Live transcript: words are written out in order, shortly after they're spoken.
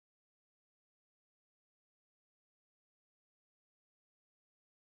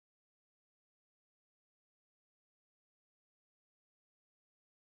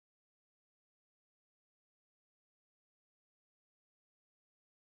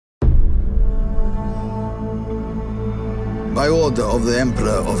by order of the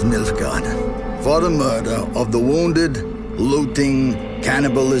Emperor of Nilfgaard, for the murder of the wounded, looting,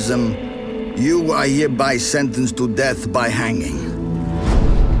 cannibalism, you are hereby sentenced to death by hanging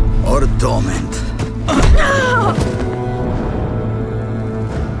or torment.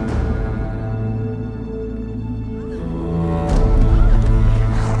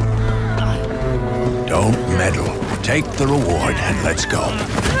 Don't meddle. Take the reward and let's go.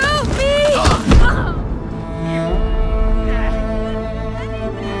 Help me!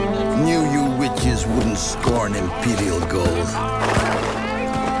 Knew you witches wouldn't scorn imperial gold.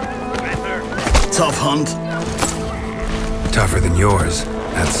 Tough hunt. Tougher than yours,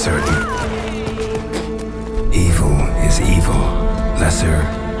 that's certain. Evil is evil. Lesser,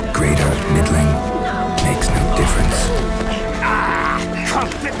 greater, middling, makes no difference. Come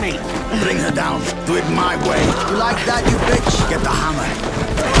fit me! Bring her down. Do it my way. You like that, you bitch? Get the hammer.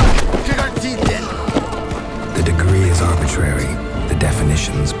 Kick her teeth in. The degree is arbitrary, the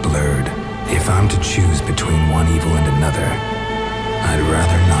definition's blurred. If I'm to choose between one evil and another, I'd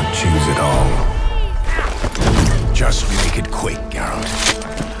rather not choose at all. Just make it quick, Geralt.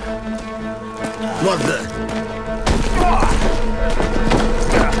 What the?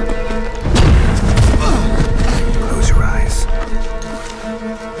 Close your eyes.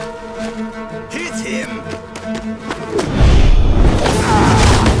 Hit him!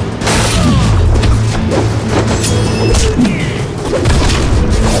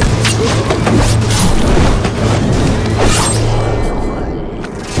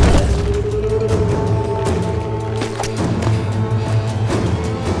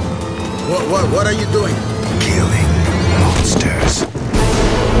 What are you doing? Killing monsters.